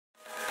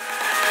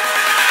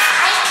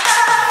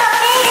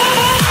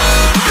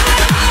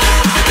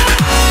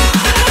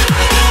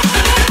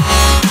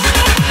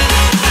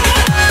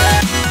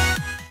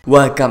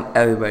Welcome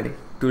everybody.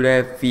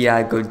 Today we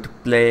are going to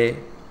play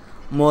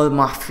more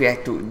Mafia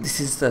 2.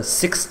 This is the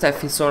 6th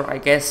episode, I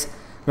guess.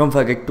 Don't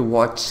forget to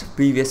watch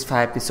previous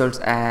 5 episodes,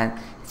 and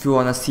if you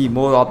wanna see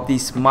more of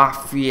these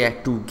Mafia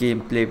 2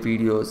 gameplay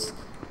videos,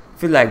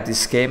 if you like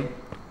this game,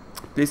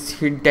 please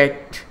hit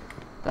that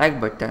like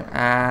button,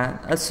 and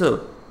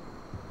also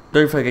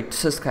don't forget to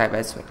subscribe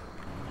as well.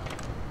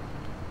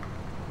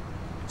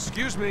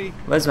 Excuse me.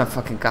 Where's my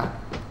fucking car?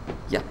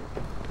 Yeah,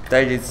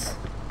 there it is.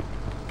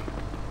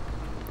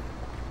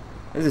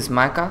 Is this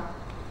my car?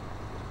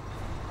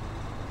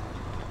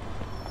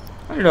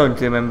 I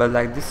don't remember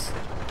like this.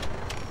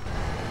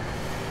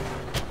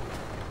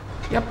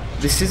 Yep,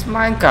 this is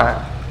my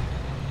car.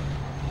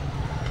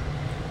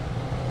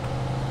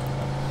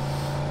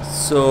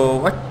 So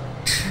what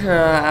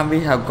we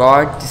have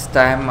got this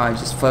time? I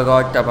just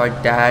forgot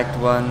about that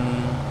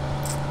one.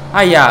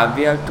 Ah yeah,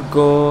 we have to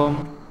go.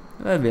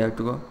 Where we have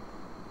to go?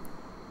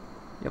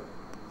 Yep,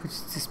 which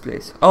is this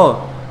place?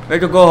 Oh, we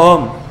have to go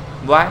home.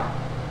 Why?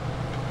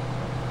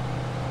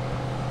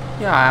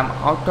 Yeah, I'm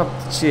out of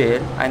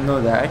jail, I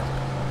know that.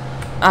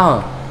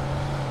 Oh,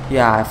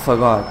 yeah, I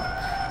forgot.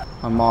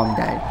 My mom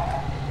died.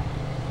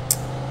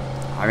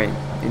 I mean,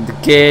 in the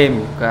game,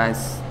 you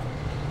guys.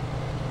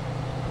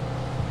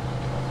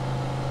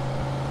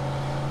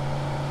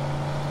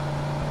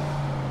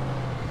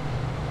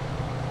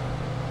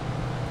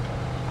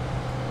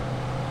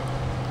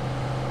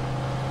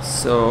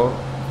 So,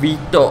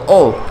 Vito.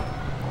 Oh,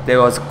 there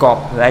was a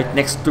cop right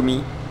next to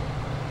me.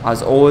 I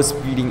was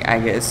overspeeding, I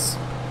guess.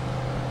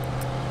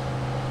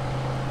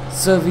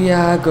 So we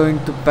are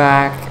going to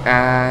back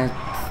at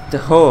the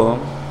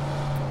home.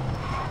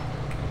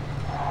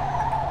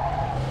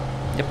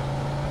 Yep.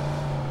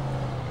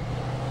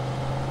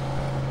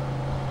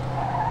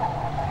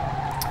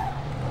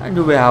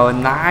 And we have a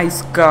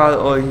nice car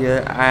over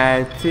here.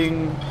 I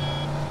think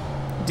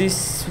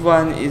this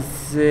one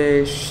is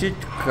a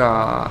shit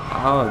car.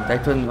 Oh,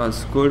 that one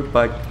was good,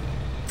 but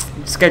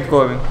let's get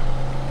going.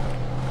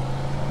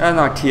 We are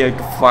not here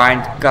to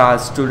find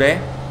cars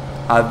today,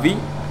 are we?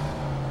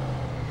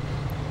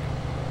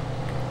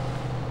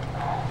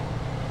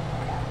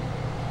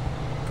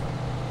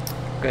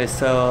 Okay,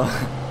 so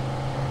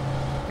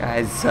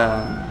guys,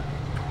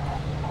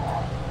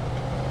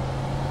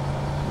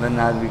 when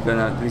are we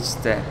gonna reach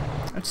there?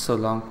 It's so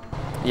long.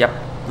 Yep,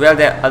 we are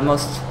there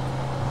almost.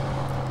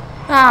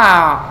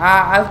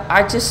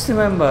 I just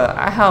remember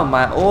I have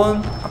my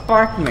own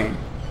apartment,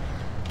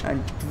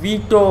 and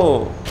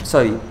Joe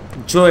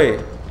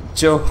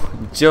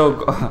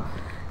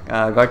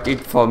got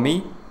it for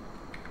me,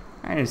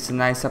 and it's a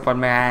nice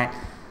apartment. And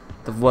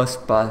the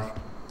worst part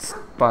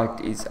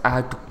is I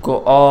have to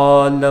go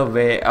all the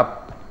way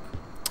up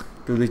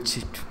to reach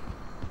it.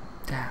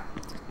 Damn.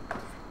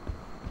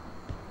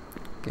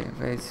 Okay,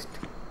 where is it?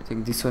 I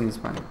think this one is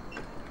mine.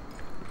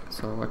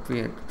 So what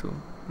we have to do?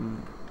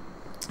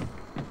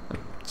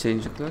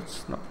 Change the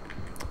clothes? No.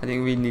 I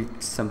think we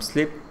need some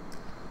sleep.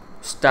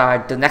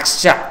 Start the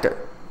next chapter.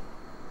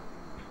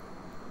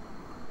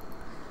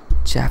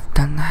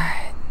 Chapter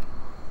 9.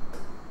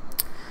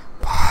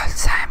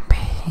 Balls and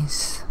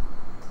beans.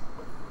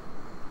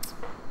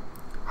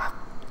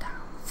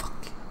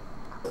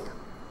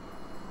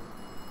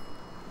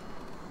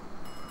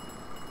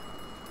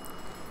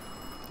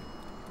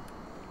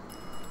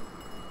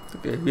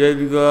 Okay, here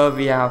we go.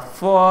 We have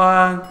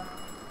phone.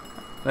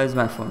 Where's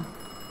my phone?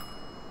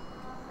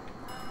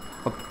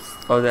 Oops,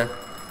 oh there.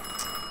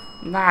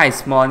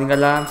 Nice morning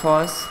alarm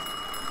for us.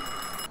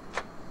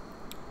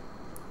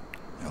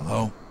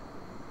 Hello?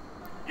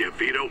 Yeah,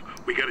 Vito,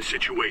 we got a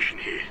situation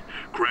here.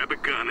 Grab a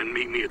gun and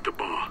meet me at the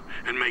bar.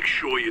 And make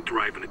sure you're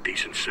driving a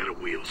decent set of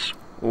wheels.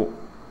 Oh.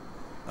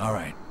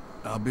 Alright,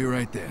 I'll be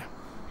right there.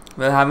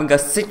 We're having a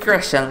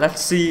situation.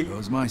 Let's see.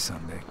 Goes my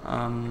Sunday.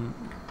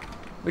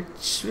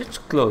 Which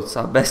clothes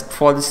are best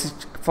for the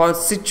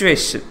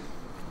situation?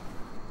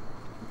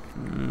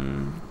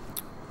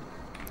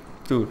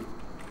 Dude,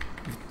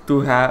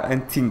 to have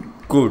anything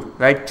good,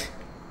 right?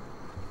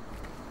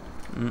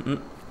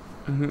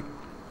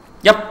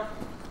 Yep.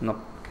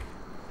 No.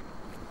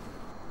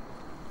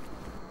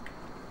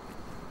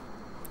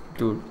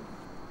 Dude.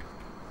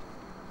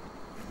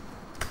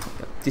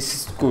 Yep, this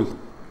is cool.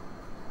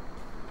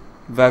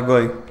 We are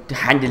going to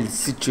handle the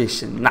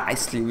situation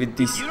nicely with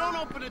this. You don't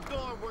open the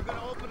door, we're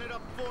gonna open it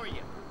up for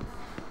you.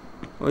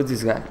 Who's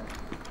this guy?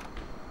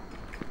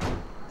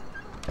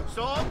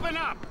 So open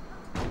up.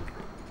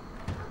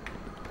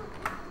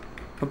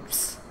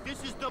 Oops.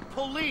 This is the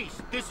police.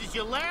 This is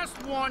your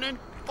last warning.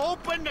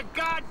 Open the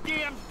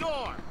goddamn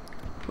door.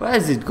 Where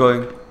is it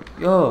going?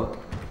 Yo.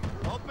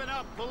 Open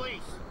up,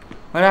 police.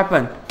 What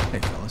happened? Hey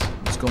fellas,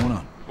 what's going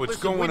on? What's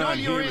Listen, we going know on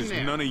you're here in is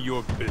there. none of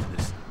your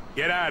business.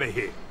 Get out of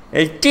here.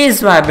 It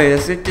is my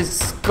business. It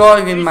is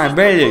going in my This is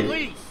the building.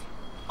 police.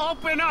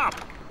 Open up.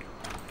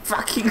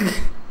 Fucking.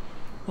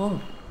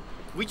 Oh.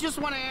 We just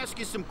want to ask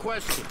you some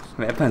questions.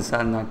 Weapons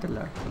are not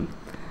allowed.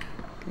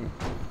 Okay.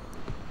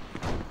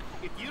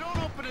 If you don't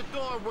open the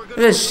door, we're Who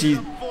gonna is open she? it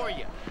up for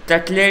you.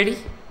 That lady?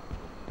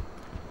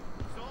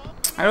 So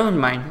open I don't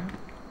mind her.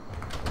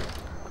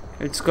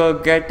 Let's go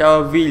get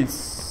our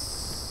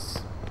wheels.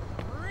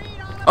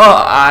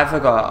 Oh, I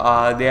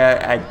forgot. They are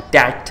at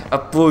that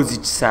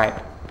opposite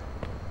side.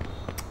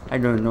 I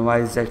don't know why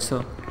is that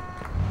so.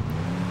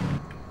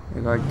 I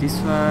got this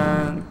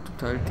one.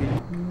 30.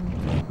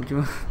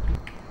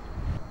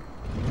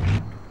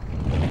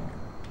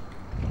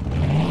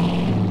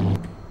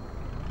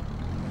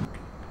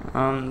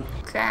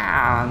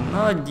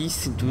 No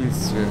decent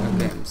wheels.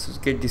 Okay, so let's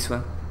get this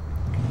one.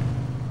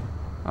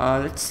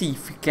 Let's see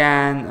if we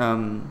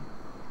can.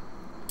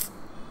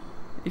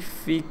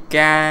 If we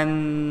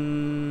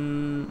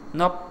can.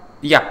 Nope.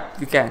 Yeah,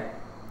 we can.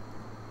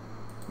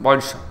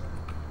 Body shop.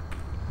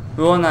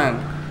 We wanna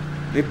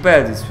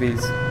repair these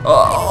wheels.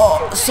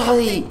 Oh,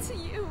 sorry.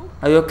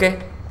 Are you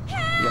okay?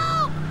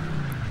 Yeah.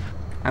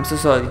 I'm so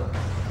sorry.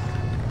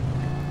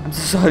 I'm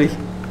so sorry.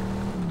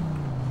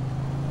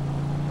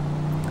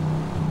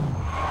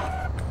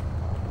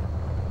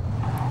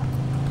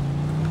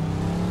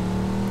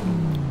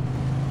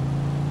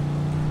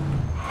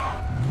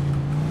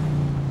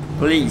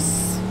 Please.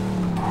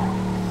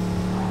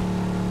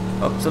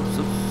 Oops.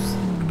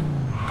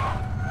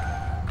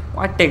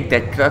 Why take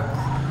that truck?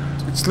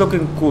 It's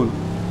looking cool.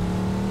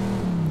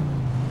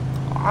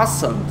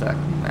 Awesome truck.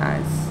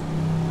 Nice.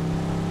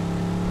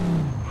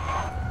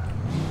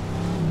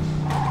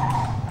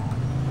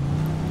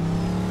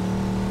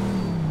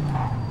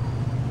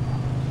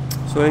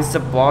 So it's the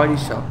body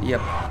shop.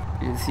 Yep.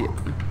 You see it.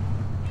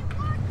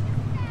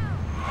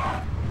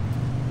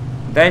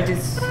 That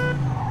is.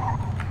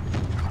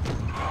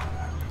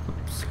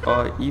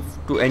 Or if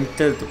to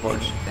enter the body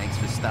shop. Thanks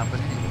for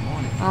stopping in. Good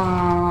morning.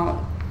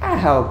 I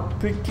have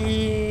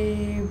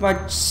pretty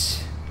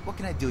much. What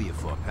can I do you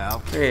for,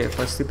 pal? Okay,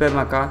 first repair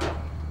my car.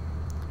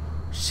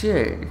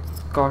 Shit,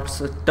 it's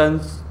costs a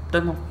ton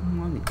of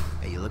money.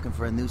 Are you looking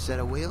for a new set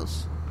of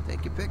wheels?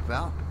 Take your pick,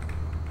 pal.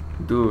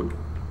 Dude,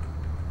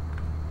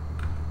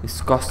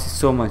 this cost is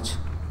so much.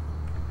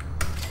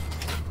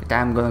 But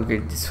I'm gonna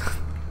get this one.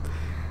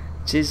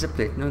 Change the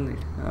plate, no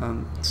need.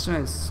 This one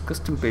is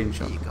custom paint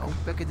shop. There you go.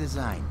 Pick a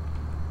design.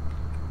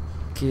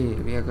 Okay,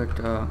 we have got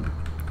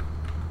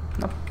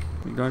nope,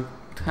 we don't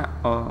have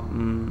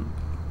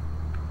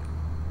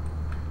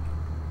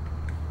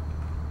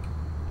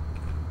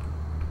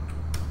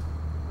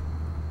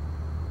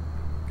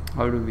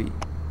how do we?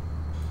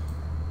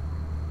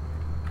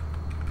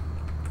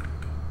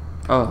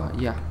 Oh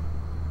yeah.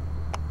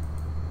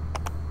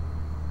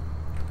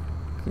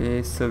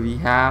 Okay, so we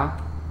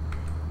have.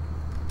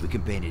 We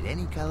can paint it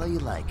any color you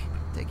like.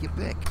 Take your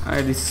pick.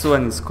 This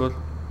one is cool.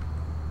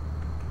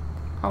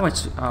 How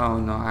much? Oh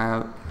no, I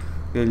have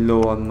really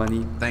low on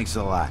money. Thanks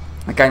a lot.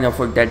 I can't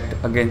afford that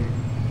again.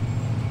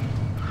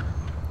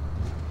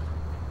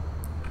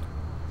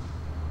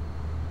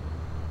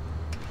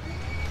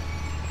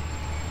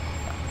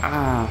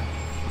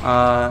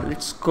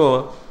 Let's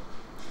go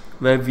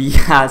where we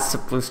are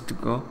supposed to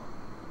go.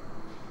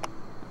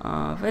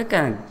 Where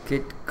can I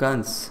get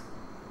guns?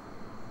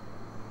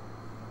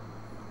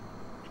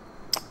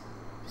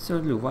 It's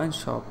only one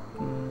shop.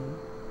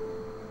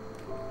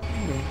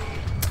 Okay.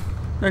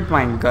 Don't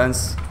mind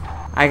guns.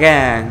 I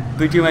can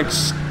pretty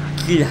much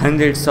kill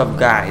hundreds of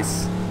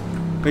guys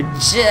with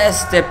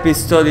just a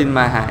pistol in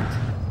my hand.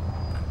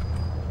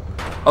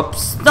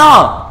 Oops!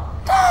 No!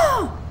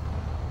 No!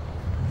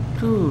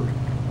 Dude,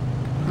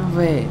 no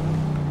way.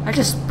 I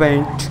just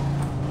spent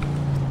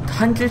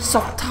hundreds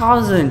of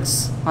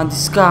thousands on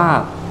this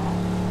car.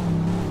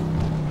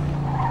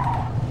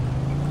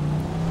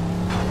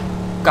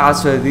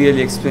 Cars were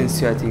really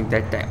expensive, I think,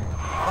 that time.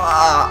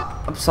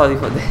 I'm sorry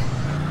for that.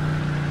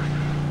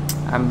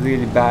 I'm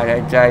really bad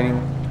at driving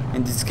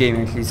in this game,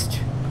 at least,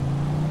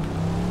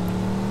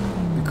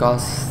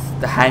 because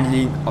the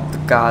handling of the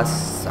cars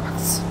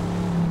sucks.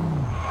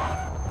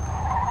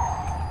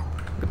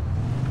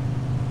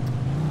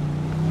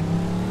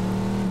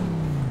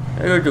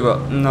 We're good to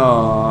go.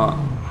 No,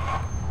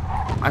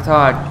 I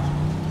thought.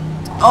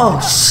 Oh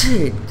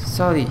shit!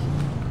 Sorry.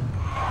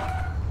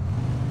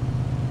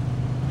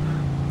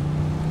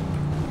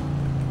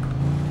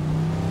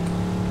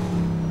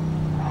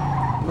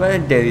 Well,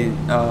 there is,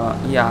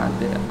 yeah,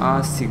 there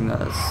are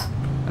signals.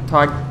 I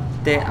thought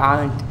there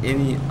aren't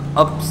any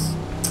ups.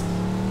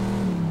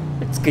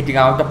 It's getting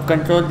out of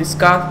control, this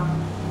car.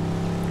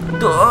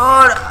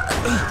 Dude!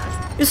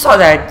 You saw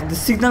that? The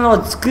signal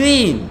was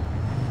green.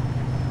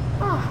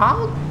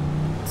 How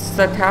does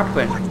that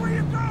happen?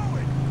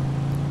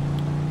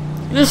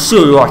 You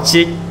should watch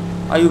it.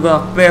 Are you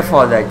gonna pay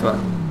for that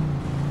one?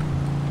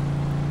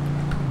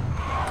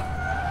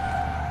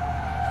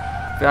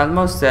 We're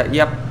almost there.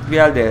 Yep, we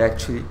are there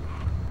actually.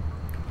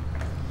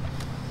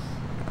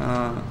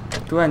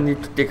 Do I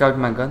need to take out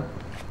my gun?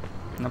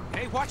 Nope.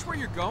 Hey, watch where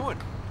you're going.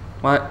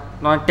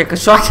 What? Not take a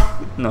shot?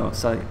 No,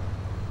 sorry.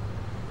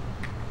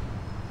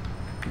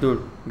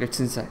 Dude, get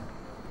inside.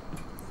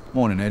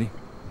 Morning, Eddie.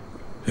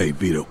 Hey,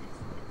 Vito.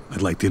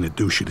 I'd like to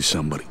introduce you to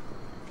somebody.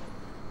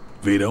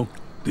 Vito,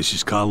 this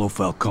is Carlo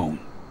Falcone.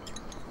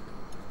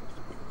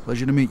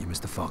 Pleasure to meet you,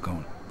 Mr.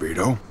 Falcone.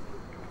 Vito?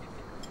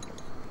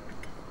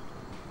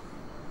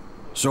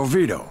 So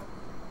Vito,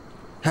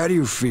 how do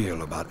you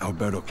feel about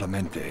Alberto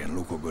Clemente and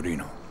Luco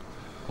Guarino?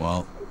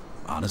 Well,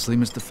 honestly,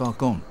 Mr.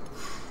 Falcone,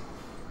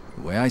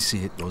 the way I see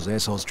it, those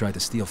assholes tried to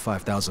steal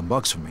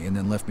 $5,000 from me and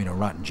then left me to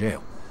rot in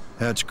jail.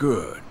 That's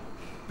good,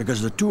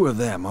 because the two of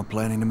them are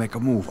planning to make a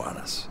move on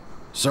us.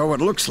 So it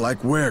looks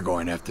like we're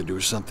going to have to do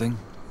something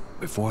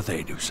before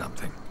they do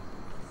something.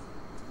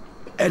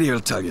 Eddie will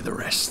tell you the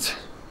rest.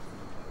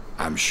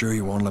 I'm sure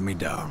you won't let me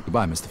down.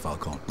 Goodbye, Mr.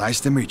 Falcone. Nice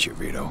to meet you,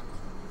 Vito.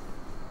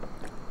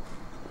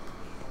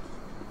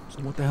 So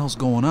what the hell's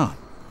going on?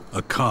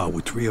 A car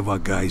with 3 of our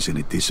guys in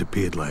it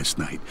disappeared last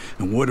night,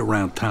 and word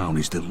around town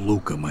is that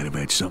Luca might have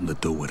had something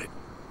to do with it.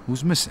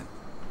 Who's missing?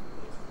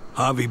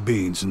 Harvey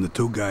Beans and the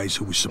 2 guys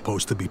who were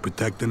supposed to be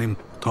protecting him,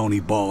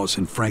 Tony Balls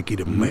and Frankie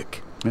the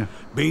Mick. Yeah.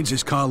 Beans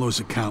is Carlo's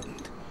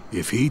accountant.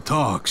 If he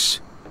talks,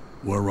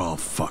 we're all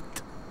fucked.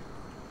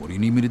 What do you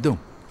need me to do?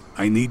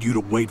 I need you to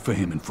wait for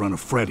him in front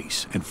of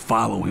Freddy's and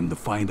follow him to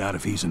find out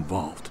if he's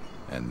involved.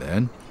 And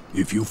then?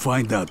 If you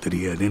find out that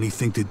he had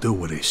anything to do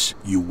with this,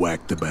 you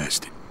whack the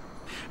bastard.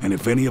 And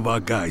if any of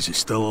our guys is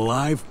still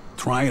alive,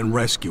 try and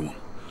rescue him.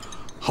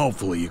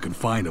 Hopefully you can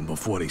find him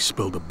before they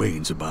spill the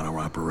beans about our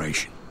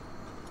operation.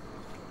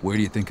 Where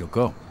do you think he'll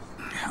go?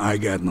 I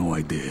got no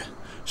idea.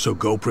 So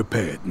go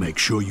prepared. Make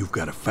sure you've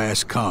got a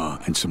fast car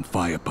and some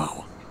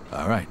firepower.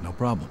 All right, no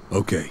problem.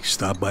 Okay,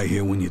 stop by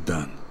here when you're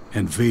done.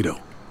 And Vito,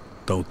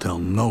 don't tell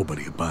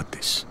nobody about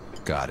this.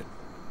 Got it.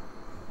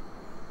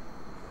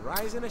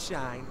 Rise and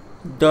shine.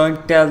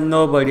 Don't tell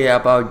nobody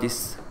about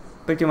this.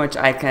 Pretty much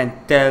I can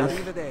tell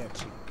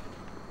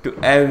to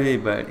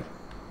everybody.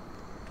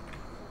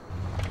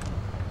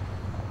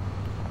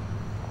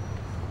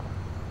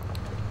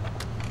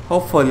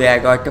 Hopefully I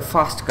got a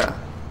fast car.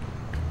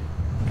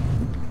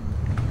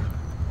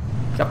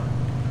 Yep.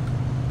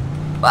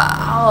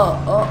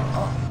 Wow. Oh.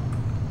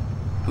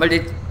 But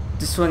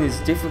this one is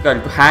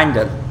difficult to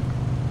handle.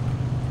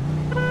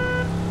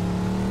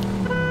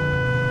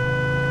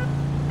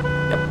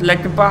 Yep,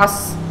 let me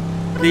pass,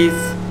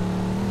 please.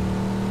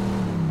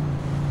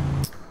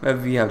 Where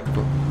we have to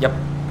go? Yep.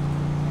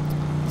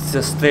 It's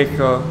a straight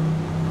road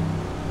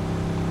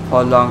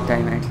for a long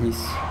time at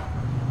least.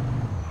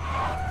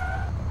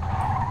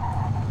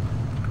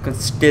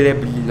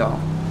 Considerably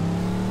long.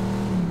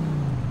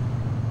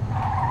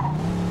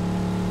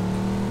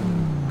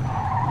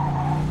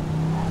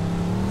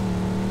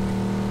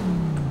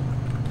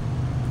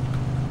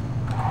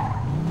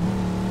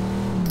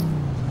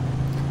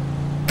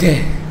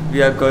 Okay,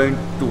 we are going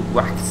to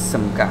whack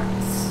some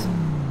guys.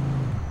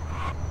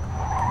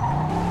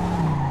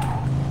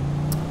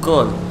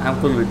 Cool, I'm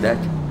cool with that.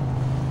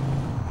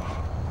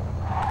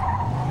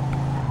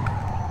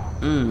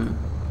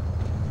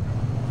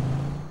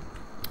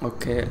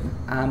 Okay,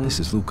 This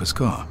is Luca's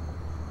car.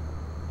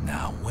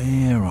 Now,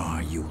 where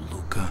are you,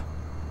 Luca?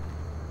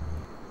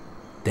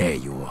 There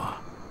you are.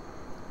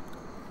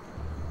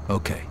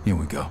 Okay, here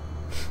we go.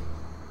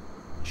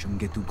 Shouldn't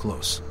get too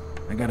close.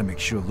 I gotta make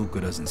sure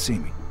Luca doesn't see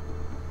me.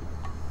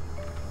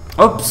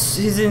 Oops,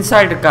 he's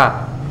inside the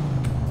car.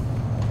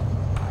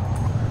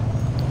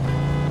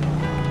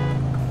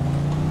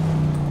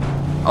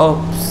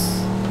 Oops.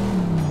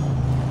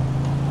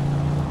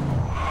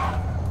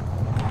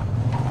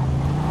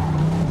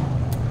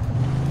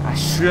 I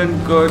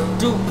shouldn't go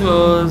too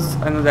close.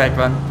 I know that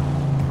one.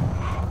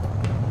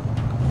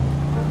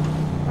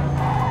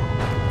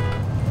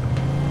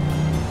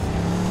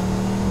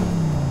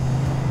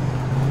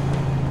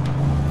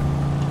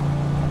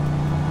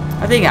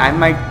 I think I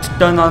might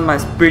turn on my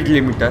speed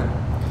limiter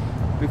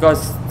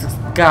because this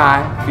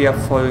guy we are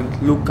following,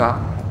 Luca,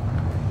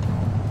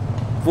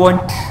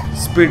 won't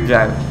speed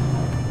drive.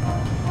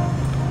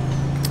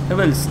 I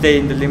will stay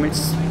in the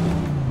limits.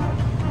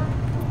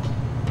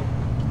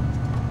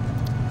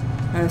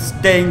 And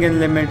staying in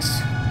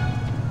limits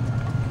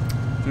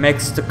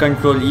makes the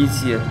control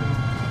easier.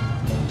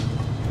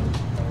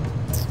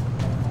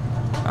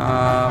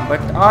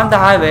 But on the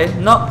highway,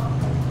 no.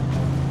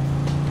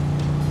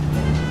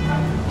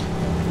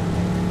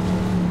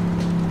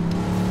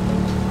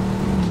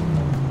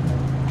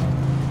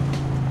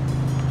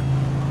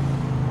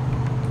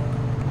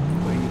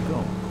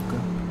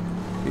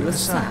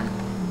 Side.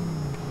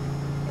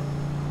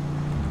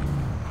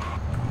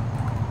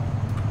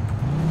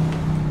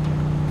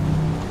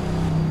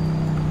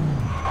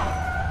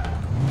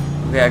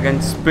 Okay,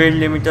 again speed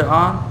limiter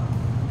on.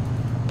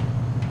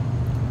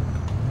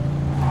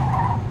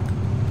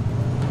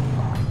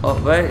 Oh,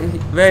 where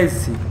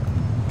is he?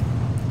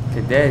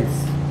 Okay, there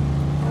is.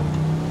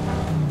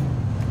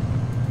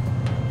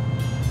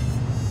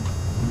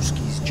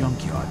 Brewski's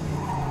junkyard,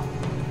 maybe.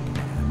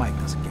 Man, Mike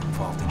doesn't get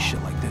involved in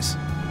shit like this.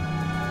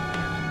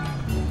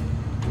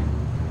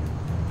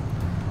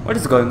 What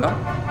is going on?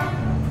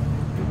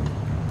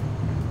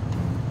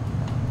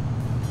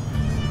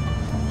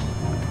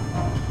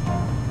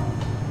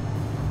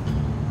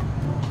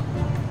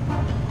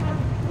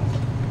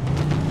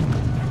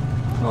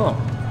 Oh.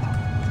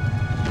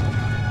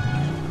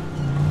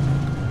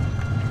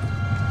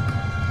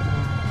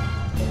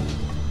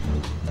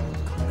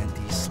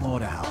 Clementi's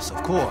slaughterhouse,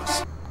 of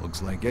course.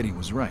 Looks like like Eddie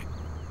was right.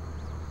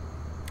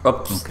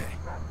 Oops. Okay.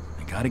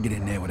 I gotta get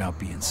in there without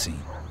being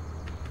seen.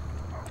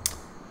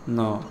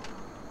 No.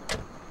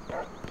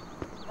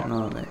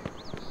 No way.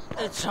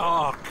 It's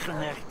all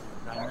connected.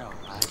 I know.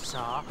 I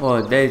saw.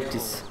 Oh, there it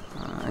is.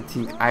 I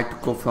think I had to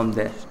go from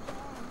there.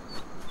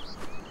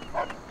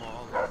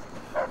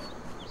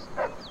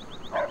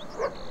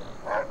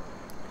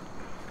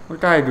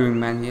 What are you doing,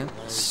 man, here?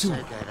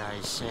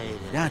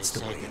 That's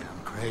the way.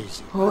 I'm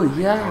crazy. Oh,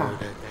 yeah.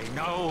 They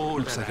know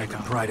Looks like I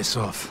can pry this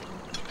off.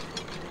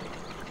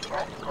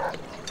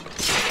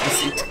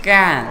 Yes, it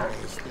can.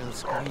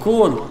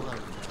 Cool.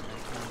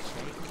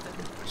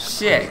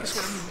 Shit.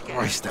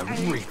 Christ, that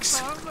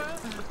reeks.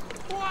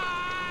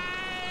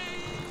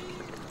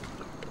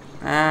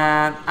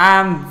 And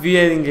I'm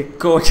wearing a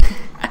coat.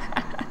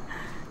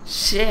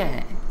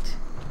 Shit.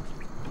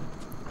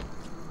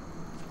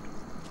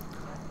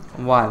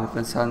 Why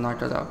weapons are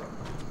not allowed?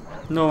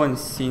 No one is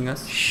seeing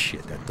us.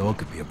 Shit, that dog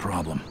could be a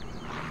problem.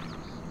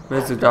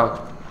 Where's the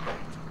dog?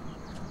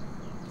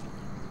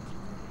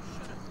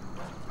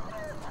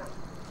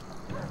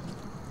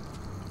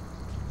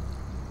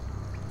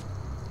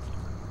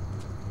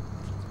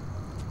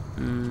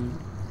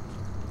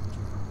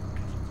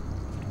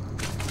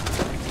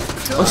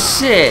 Oh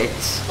shit!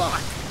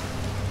 Fuck.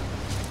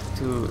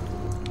 Dude.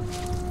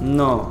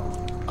 No.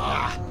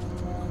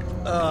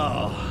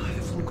 Oh,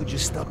 if we could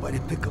just stop by to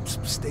pick up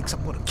some steaks,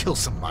 I'm gonna kill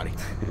somebody.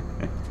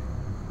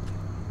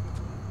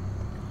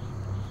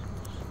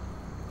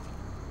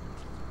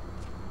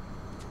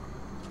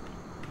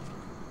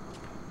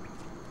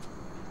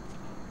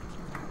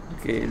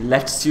 Okay,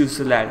 let's use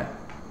the ladder.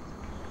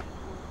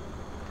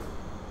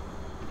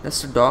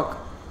 That's the dog.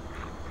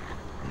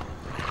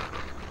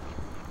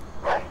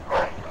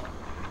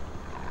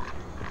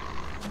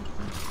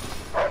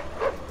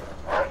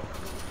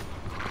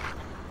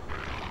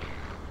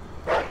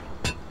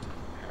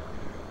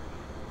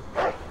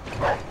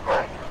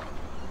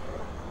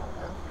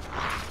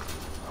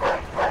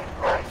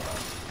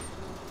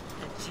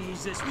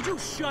 Jesus, would you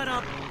shut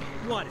up?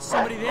 What, is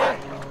somebody there?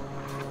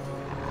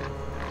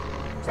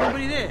 There's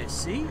nobody there,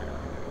 see?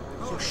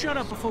 So shut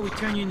up before we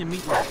turn you into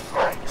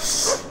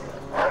meatloaf.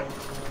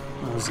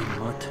 Nosy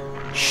mutt.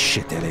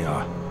 Shit, there they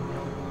are.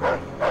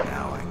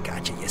 Now I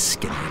got you, you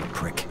skinny little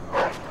prick.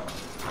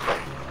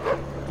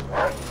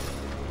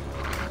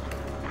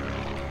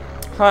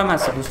 How am I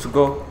supposed to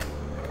go?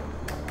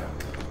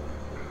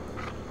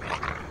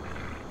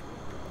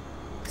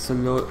 So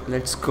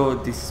let's go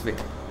this way.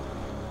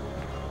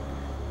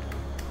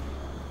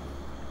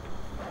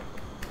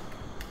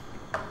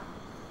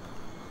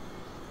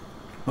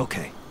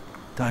 Okay,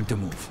 time to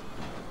move.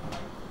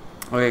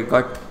 Okay,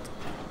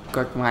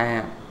 got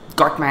my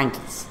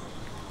ankles.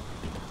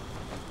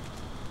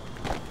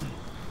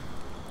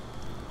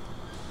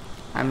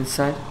 I'm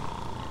inside.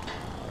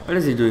 What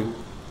is he doing?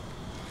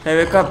 Hey,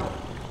 wake up!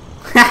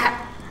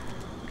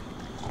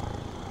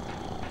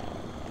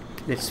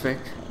 Let's wait.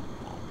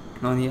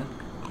 No one here.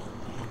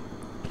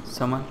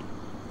 Someone.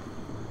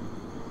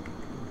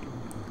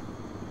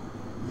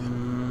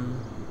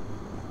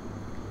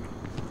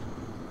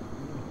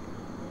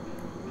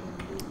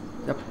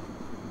 Yep.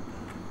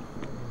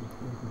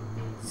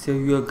 So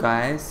you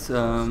guys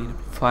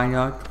find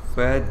out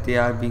where they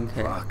are being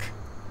held. Fuck.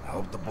 I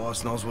hope the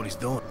boss knows what he's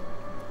doing.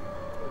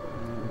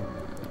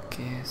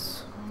 Okay.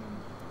 So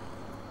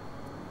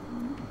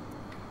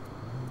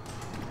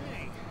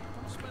Hey,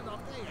 don't spend all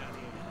day out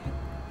here, man.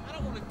 I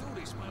don't want to do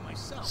this by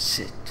myself.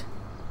 shit.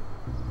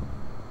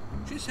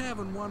 Just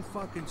having one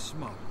fucking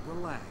smoke.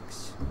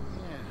 Relax.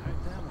 Yeah,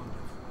 heard that one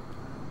before.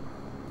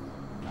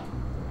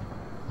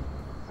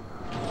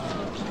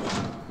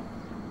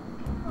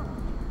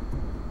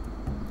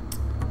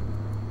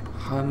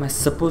 How am I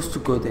supposed to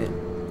go there?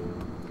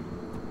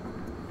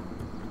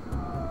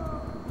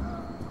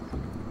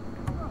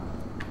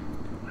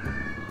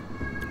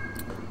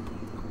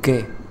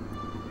 Okay.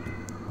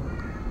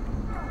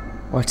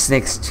 What's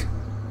next? Hey,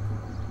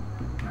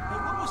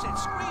 what was that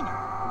screaming?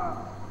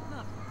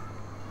 Nothing.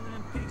 One of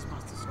them pigs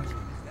must have screamed.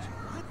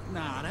 What?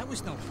 Nah, that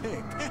was no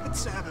pig. That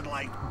sounded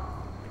like...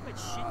 But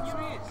shit in your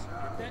ears.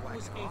 That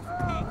was a pig.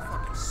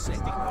 fucking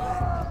sick.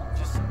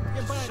 Just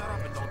Yeah, but... shut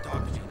up and don't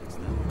talk to me next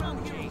time.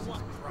 Around here, Jesus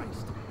what?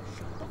 Christ.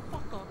 Shut the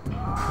fuck up. Get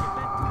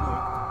back to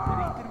work. That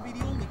ain't gonna be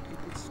the only pig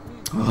that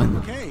screams. Oh no.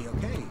 Okay,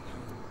 okay.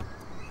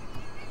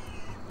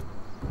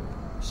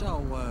 So,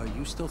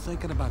 you still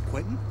thinking about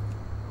quitting?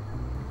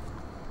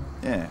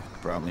 Yeah,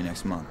 probably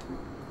next month.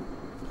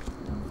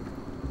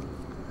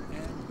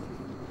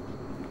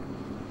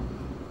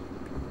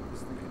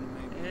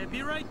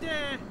 Be right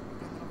there.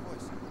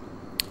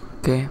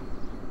 Okay.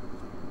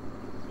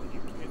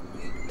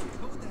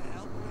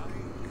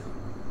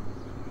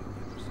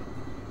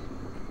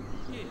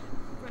 Here,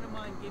 a friend of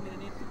mine gave me the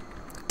name.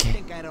 Okay.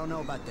 Think I don't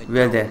know about the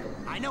We're dough. there.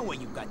 I know where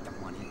you got the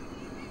money.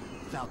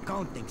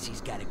 Falcone thinks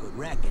he's got a good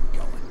racket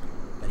going,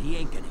 but he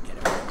ain't gonna get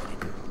away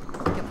with it.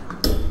 Come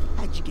on,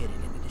 how'd you get it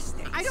into the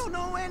States? I don't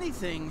know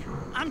anything.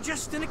 I'm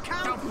just an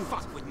accountant. Don't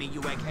fuck with me,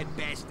 you egghead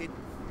bastard.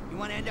 You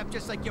wanna end up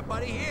just like your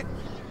buddy here?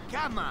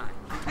 Come on,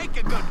 take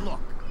a good look.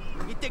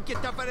 You think you're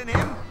tougher than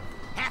him?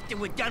 After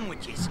we're done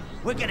with you,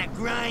 we're gonna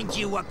grind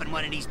you up in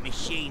one of these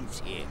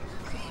machines here.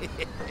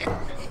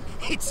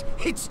 It's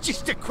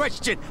just a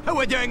question of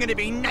whether I'm gonna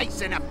be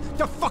nice enough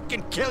to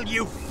fucking kill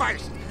you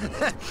first.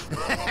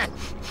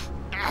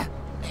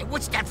 Hey,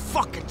 what's that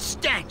fucking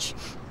stench?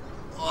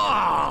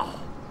 Oh!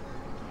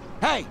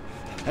 Hey,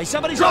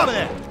 somebody's over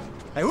there.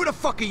 Hey, who the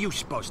fuck are you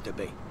supposed to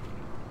be?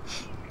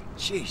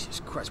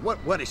 Jesus Christ,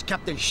 what is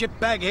Captain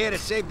Shitbag here to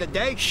save the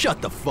day?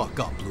 Shut the fuck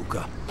up,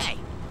 Luca. Hey,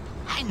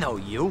 I know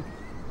you.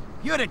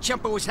 You're the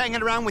chump who was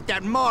hanging around with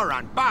that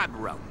moron,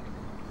 Barbaro.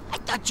 I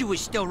thought you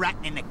was still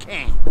rotting in the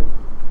can.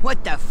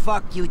 What the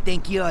fuck you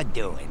think you're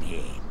doing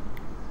here?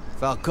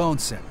 Falcone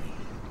sent me.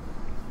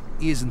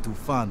 He isn't too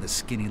fond of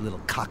skinny little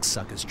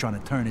cocksuckers trying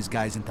to turn his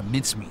guys into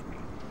mincemeat.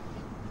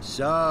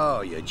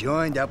 So, you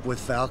joined up with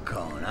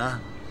Falcone, huh?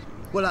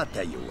 Well, I'll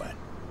tell you what.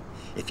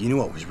 If you knew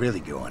what was really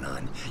going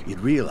on,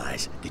 you'd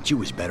realize that you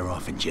was better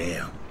off in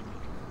jail.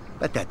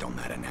 But that don't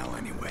matter now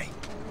anyway.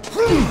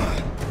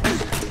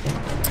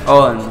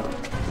 Oh no.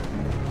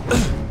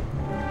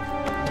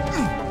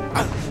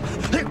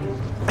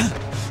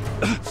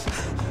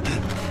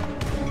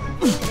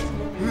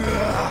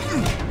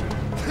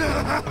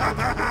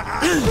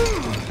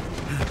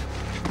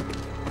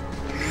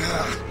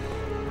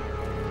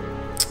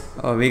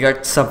 Oh, we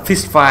got some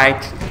fist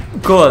fight.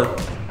 Cool.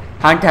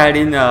 Hunt had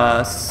in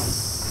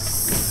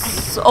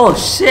oh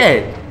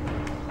shit.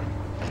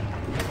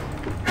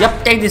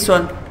 Yep, take this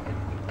one.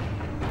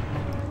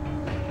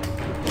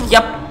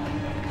 Yep.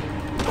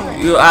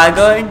 You are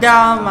going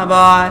down, my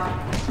boy.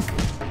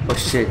 Oh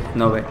shit,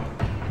 no way.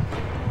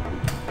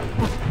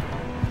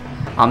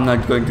 I'm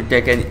not going to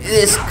take any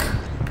risk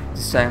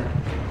this time.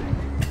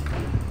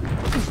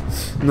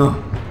 No.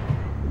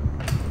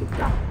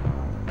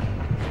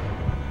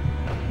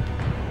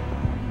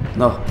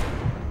 No.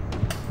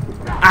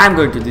 I'm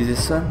going to do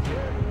this one.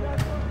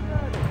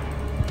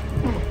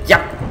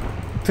 Yep.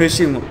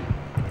 Finishing move.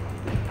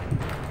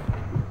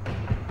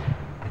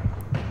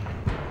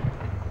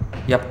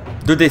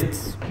 Yep. Do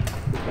this.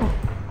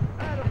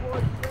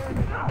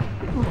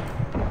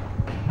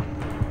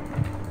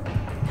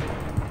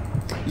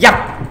 Yep.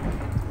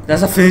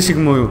 That's a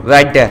finishing move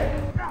right there.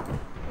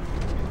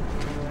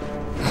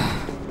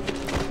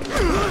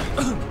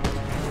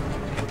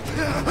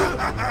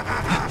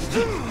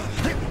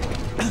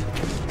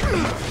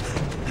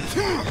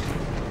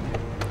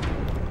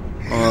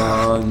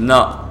 Oh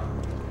no.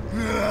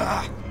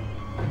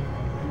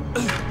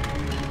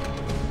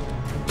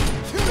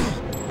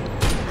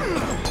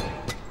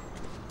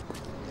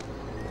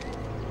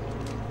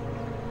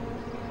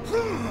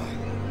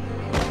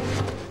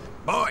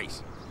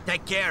 Boys,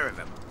 take care of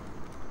him.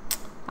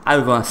 Are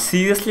you gonna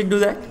seriously do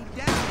that?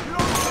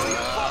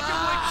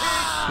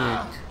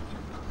 Shit.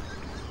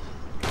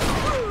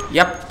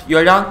 Yep,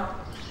 you're done.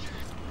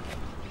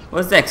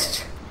 What's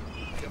next?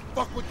 You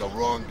fuck with the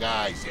wrong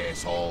guys,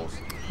 assholes.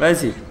 Where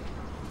is he?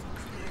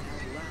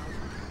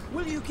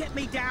 Will you get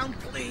me down,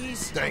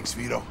 please? Thanks,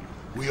 Vito.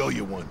 We owe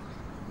you one.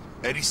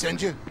 Eddie send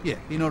you? Yeah,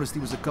 he noticed he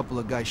was a couple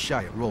of guys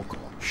shy at roll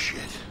call.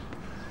 Shit.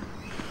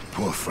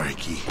 Poor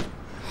Frankie.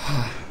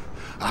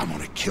 I'm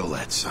gonna kill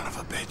that son of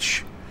a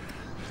bitch.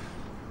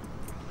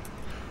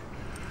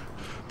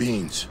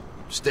 Beans,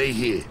 stay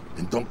here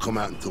and don't come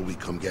out until we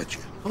come get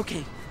you.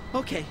 Okay.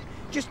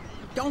 Just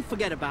don't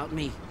forget about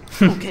me.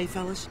 Okay,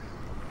 fellas?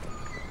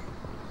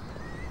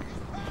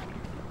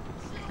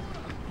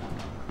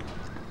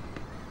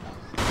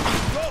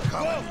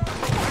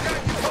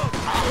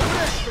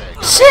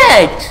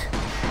 Shit!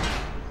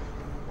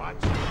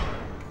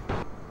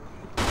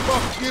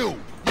 Fuck you!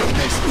 You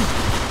missed it!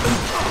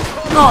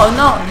 No!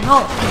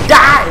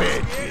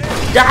 Die!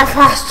 Die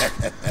fast!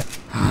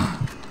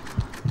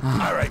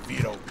 Alright,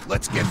 Vito,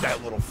 let's get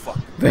that little fuck.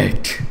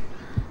 Wait.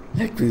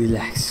 Let me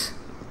relax.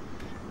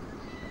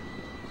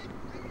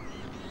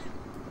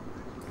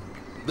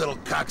 Little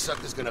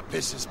cocksucker's gonna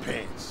piss his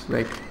pants.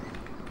 Wait.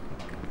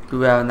 Do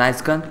we have a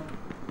nice gun?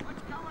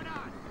 What's going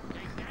on?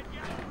 They dead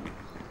yet?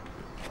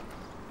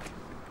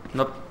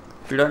 Nope.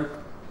 We don't.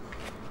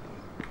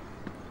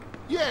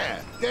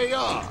 Yeah, they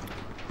are.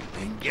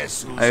 And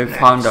guess who's I next?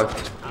 found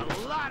out. A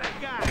lot of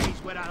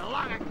guys with a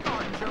lot of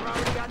guns are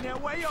already on their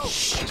way over.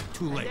 Shit,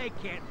 too late. They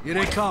can't Here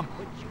they come.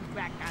 put you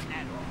back on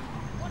that horse.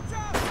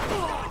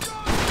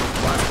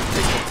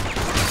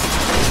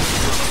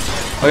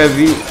 Okay,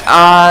 we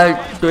are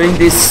doing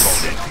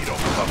this.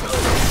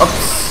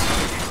 Oops.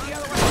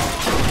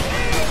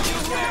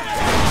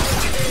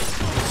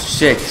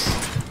 Shit.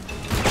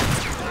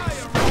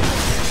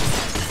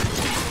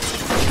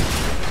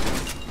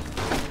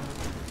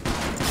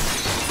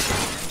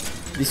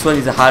 This one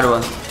is a hard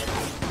one.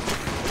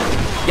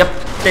 Yep,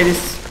 take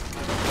this.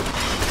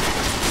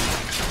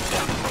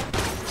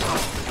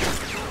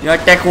 You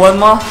wanna take one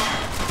more?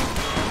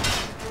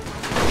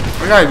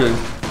 What are you doing?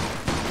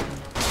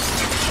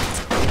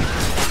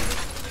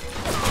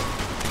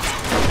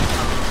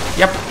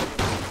 Yep.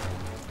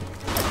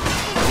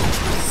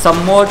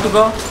 Some more to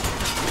go.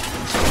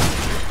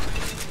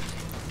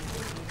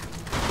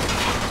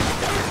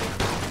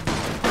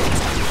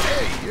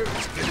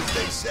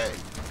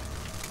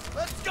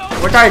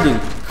 What are you doing?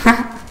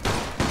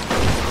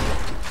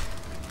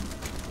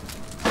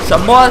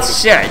 Some more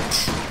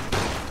shit.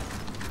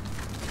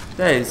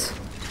 There is.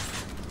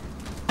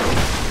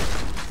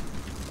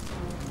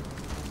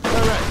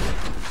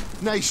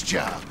 Alright. Nice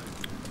job.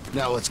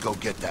 Now let's go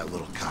get that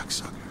little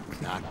cocksucker.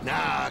 Knock,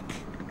 knock.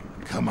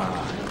 Come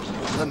on.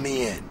 Let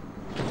me in.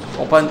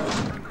 Open.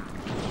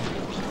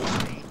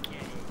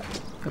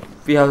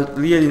 We have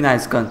really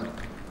nice gun.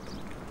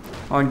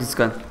 I want this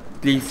gun.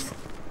 Please.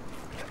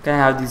 Can I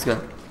have this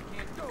gun?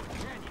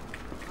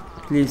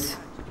 Please.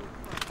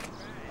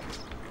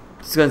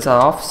 These guns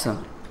are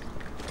awesome.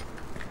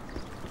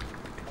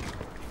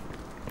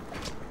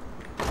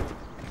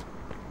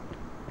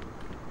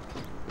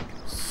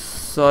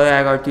 Sorry,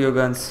 I got your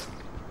guns.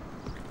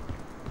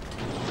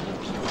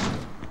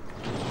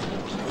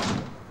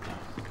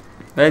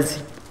 Where is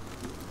he?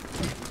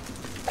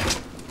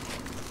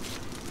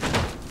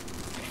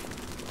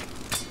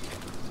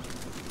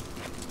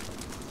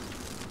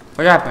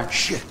 What happened?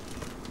 Shit.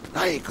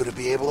 I ain't gonna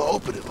be able to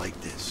open it like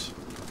this.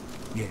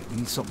 Yeah, we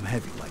need something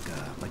heavy, like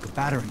a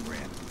battering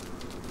ram.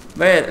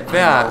 Where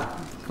are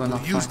you gonna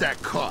We'll use find?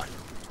 that cart.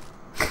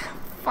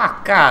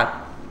 Fuck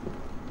God.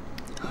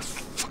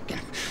 Fucking...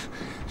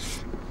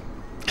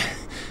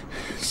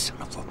 Son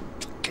of a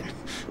fucking...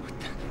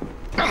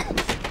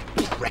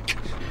 Rick.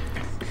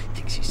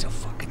 Thinks he's so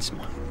fucking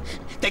smart.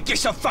 Think you're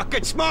so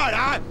fucking smart,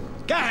 huh?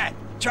 Go ahead.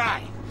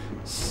 Try.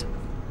 Son of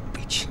a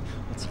bitch.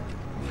 What's he doing?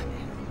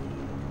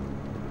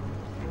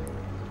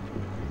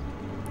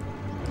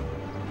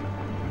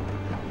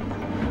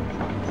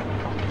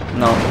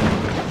 No.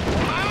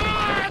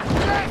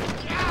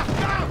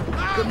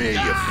 Come here,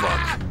 you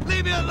fuck.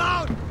 Leave me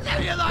alone! Leave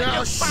me alone, Now I'll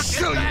you fucking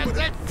show you what it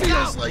bastard!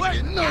 feels No, like, wait,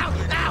 you no,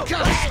 no,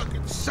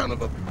 cocksucking son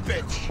of a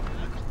bitch.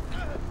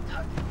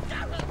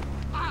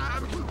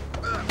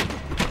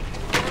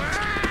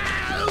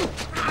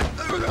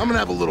 I'm gonna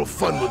have a little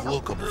fun with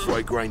Luca before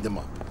I grind him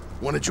up.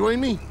 Wanna join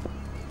me?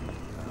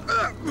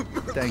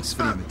 Thanks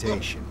for the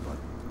invitation, but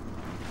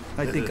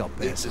I think I'll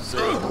It's pass. the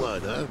same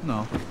blood, huh?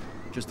 No,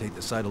 just hate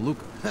the sight of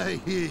Luca. I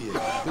hear you,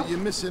 but you're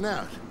missing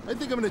out. I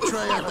think I'm gonna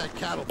try out that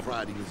cattle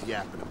prod he was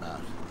yapping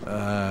about.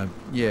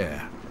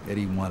 Yeah.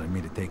 Eddie wanted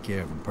me to take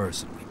care of him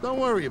personally. Don't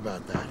worry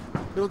about that.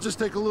 It'll just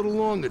take a little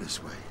longer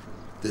this way.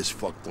 This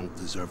fuck don't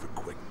deserve a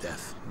quick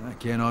death. I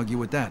can't argue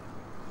with that.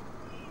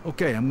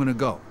 Okay, I'm gonna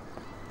go.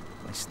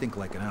 I stink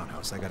like an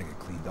outhouse. I gotta get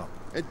cleaned up.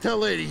 And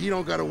tell Eddie he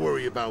don't gotta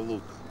worry about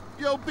Luca.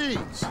 Yo,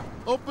 Beans,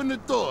 open the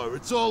door.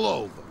 It's all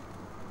over.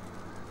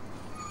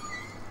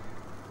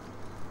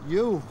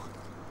 You're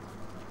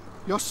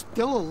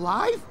still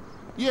alive?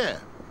 Yeah,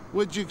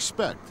 what'd you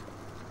expect?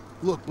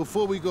 Look,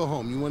 before we go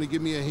home, you want to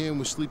give me a hand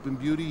with Sleeping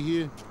Beauty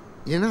here?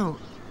 You know,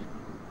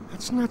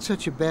 that's not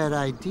such a bad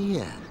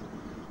idea.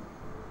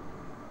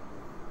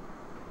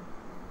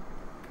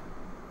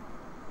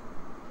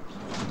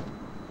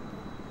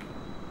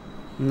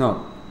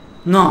 No.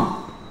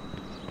 No.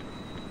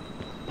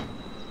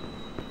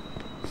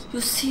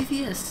 You're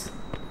serious?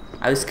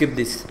 I will skip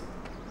this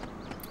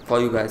for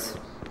you guys.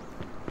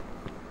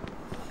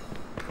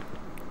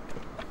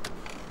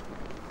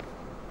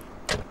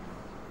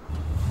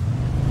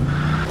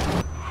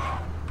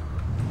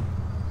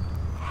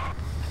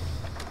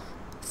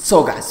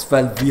 So guys,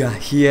 well, we are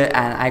here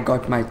and I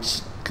got my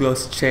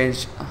clothes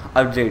changed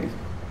already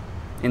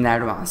in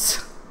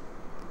advance.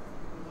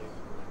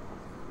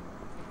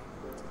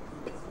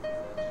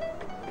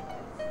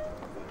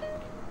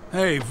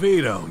 Hey,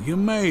 Vito, you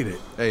made it.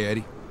 Hey,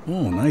 Eddie.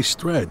 Oh, nice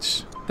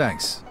threads.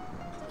 Thanks.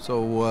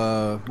 So,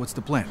 what's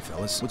the plan,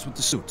 fellas? What's with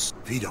the suits?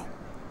 Vito,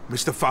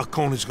 Mr.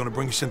 Falcone is gonna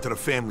bring us into the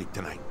family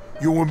tonight.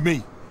 You and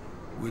me.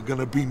 We're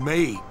gonna be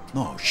made.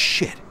 Oh,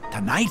 shit.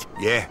 Tonight?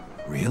 Yeah.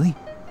 Really?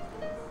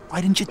 Why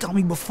didn't you tell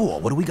me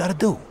before? What do we gotta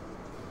do?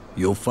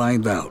 You'll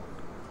find out.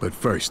 But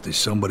first, there's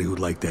somebody who'd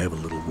like to have a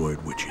little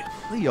word with you.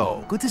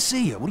 Leo, good to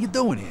see you. What are you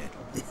doing here?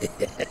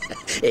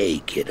 Hey,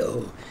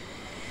 kiddo.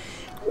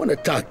 I want to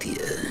talk to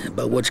you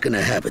about what's going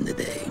to happen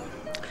today.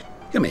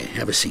 Come here,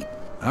 have a seat.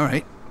 All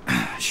right.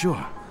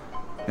 Sure.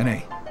 And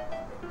hey,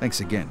 thanks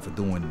again for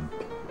doing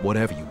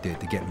whatever you did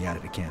to get me out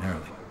of the can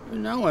early.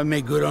 Now I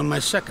make good on my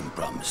second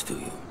promise to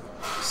you.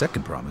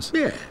 Second promise?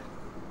 Yeah.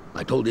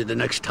 I told you the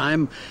next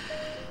time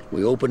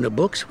we opened the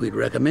books, we'd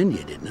recommend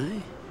you, didn't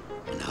I?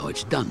 And now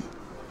it's done.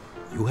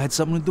 You had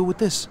something to do with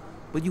this?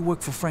 But you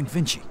work for Frank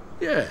Vinci.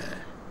 Yeah.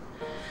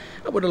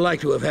 I would have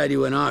liked to have had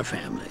you in our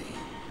family.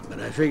 But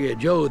I figured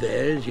Joe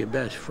there is your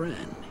best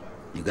friend.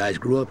 You guys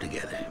grew up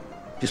together,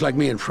 just like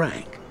me and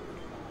Frank.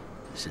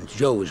 Since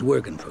Joe was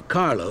working for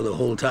Carlo the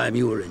whole time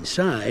you were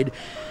inside,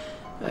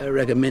 I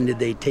recommended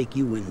they take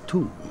you in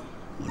too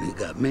when he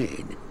got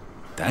made.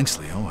 Thanks,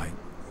 Leo.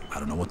 I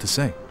don't know what to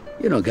say.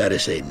 You don't gotta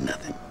say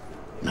nothing.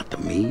 Not to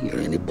me or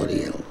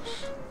anybody else.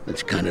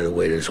 That's kind of the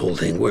way this whole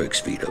thing works,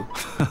 Vito.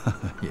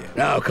 Yeah.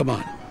 Now, come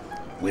on.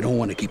 We don't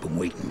want to keep him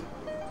waiting.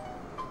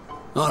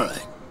 All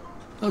right.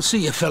 I'll see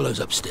you fellas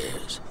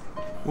upstairs.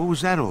 What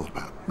was that all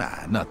about?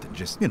 Nah, nothing.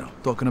 Just, you know,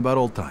 talking about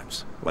old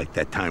times. Like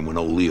that time when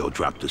old Leo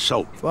dropped the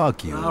soap.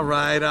 Fuck you. All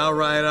right.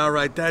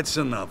 That's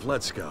enough.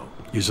 Let's go.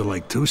 You're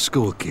like two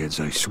school kids,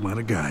 I swear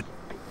to God.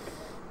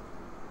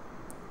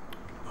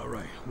 All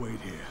right, wait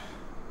here.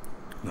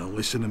 Now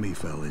listen to me,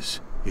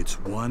 fellas. It's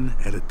one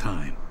at a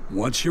time.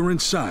 Once you're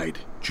inside,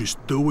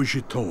 just do as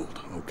you're told,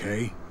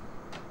 okay?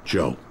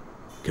 Joe,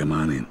 come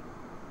on in.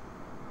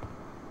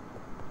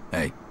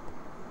 Hey.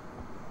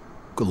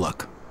 Good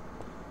luck.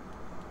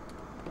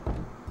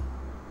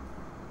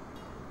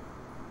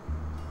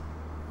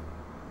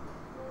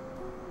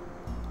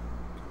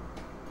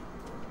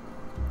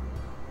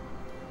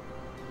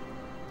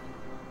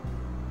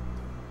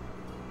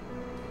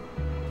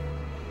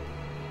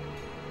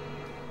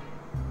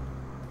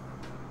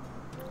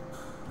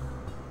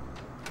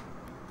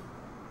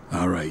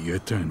 All right, your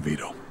turn,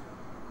 Vito.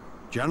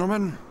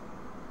 Gentlemen,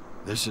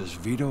 this is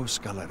Vito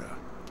Scaletta.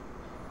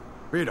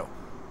 Vito,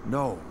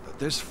 know that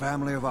this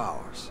family of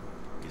ours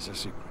is a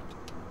secret.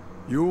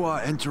 You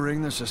are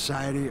entering the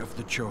Society of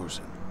the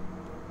Chosen.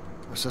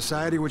 A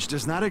society which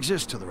does not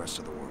exist to the rest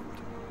of the world.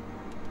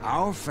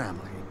 Our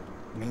family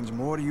means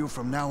more to you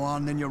from now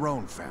on than your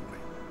own family,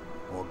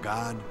 or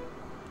God,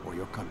 or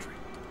your country.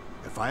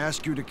 If I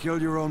ask you to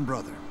kill your own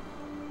brother,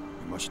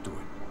 you must do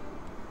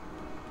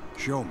it.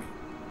 Show me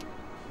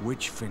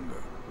which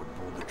finger would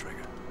pull the trigger.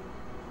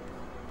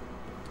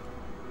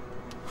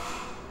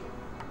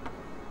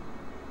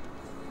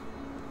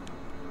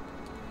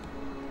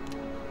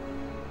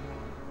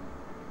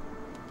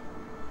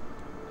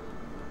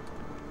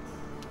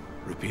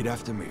 Repeat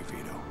after me,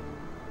 Vito.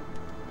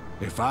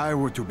 If I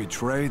were to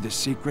betray the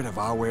secret of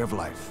our way of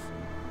life...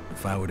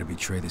 If I were to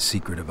betray the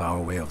secret of our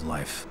way of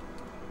life...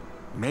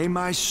 May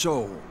my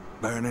soul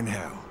burn in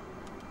hell,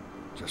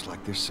 just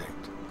like this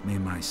saint. May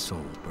my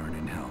soul burn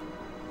in hell,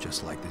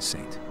 just like this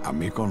saint.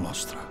 Amico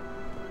nostra.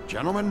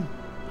 Gentlemen,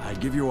 I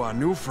give you our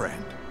new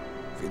friend,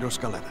 Vito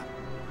Scaletta.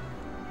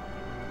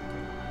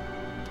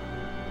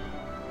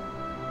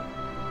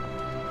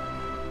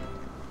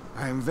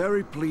 I am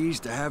very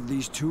pleased to have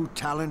these two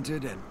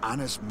talented and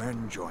honest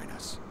men join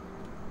us.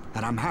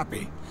 And I'm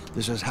happy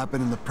this has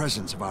happened in the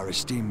presence of our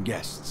esteemed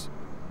guests,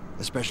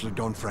 especially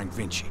Don Frank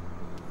Vinci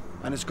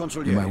and his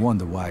consigliere. You might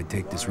wonder why I'd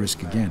take this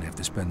risk again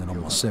after spending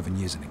almost 7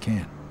 years in a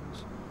can.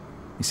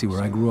 You see,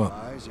 where I grew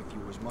up,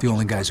 the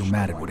only guys who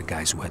mattered were the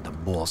guys who had the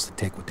balls to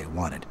take what they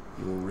wanted.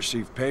 You will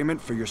receive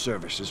payment for your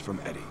services from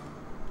Eddie.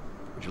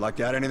 Would you like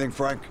to add anything,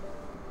 Frank?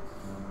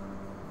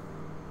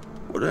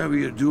 Whatever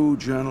you do,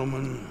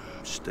 gentlemen,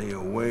 stay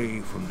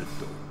away from the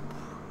dope.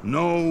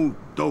 No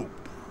dope.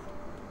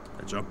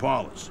 That's our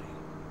policy.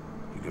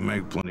 You can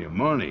make plenty of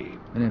money.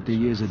 And after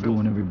years of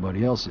doing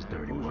everybody else's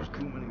dirty work,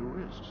 Too many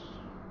risks.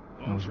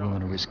 I was willing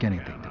to risk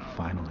anything to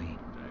finally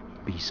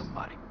be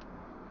somebody.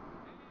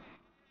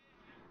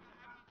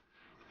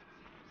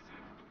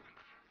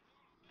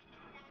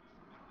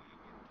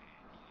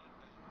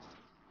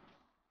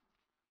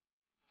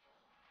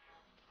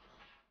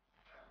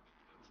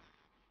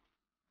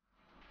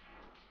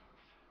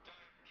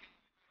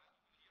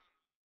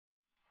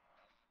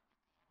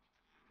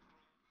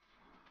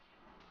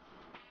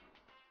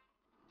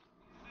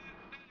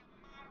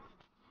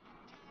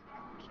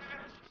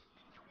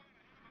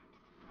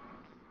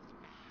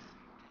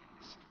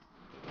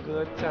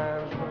 Good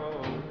times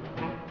roll,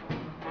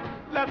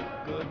 let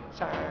the good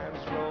times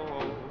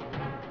roll.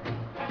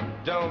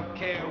 Don't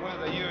care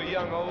whether you're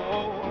young or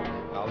old,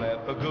 I'll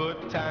let the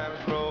good times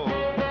roll.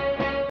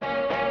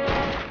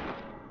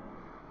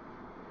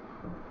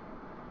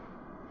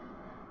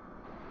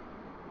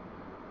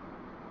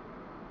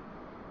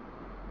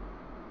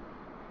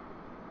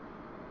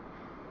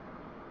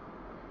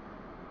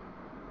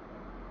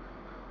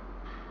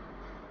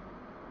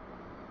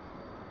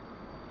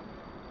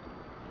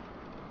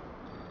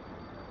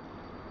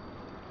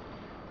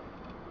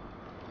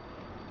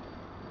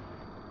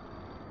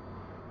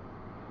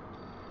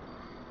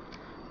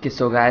 Okay,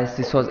 so guys,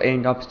 this was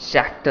end of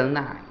chapter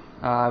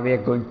 9. We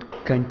are going to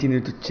continue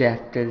to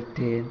chapter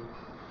 10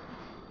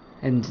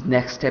 in the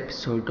next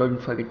episode. Don't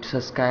forget to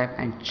subscribe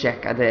and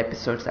check other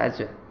episodes as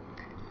well.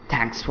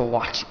 Thanks for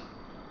watching.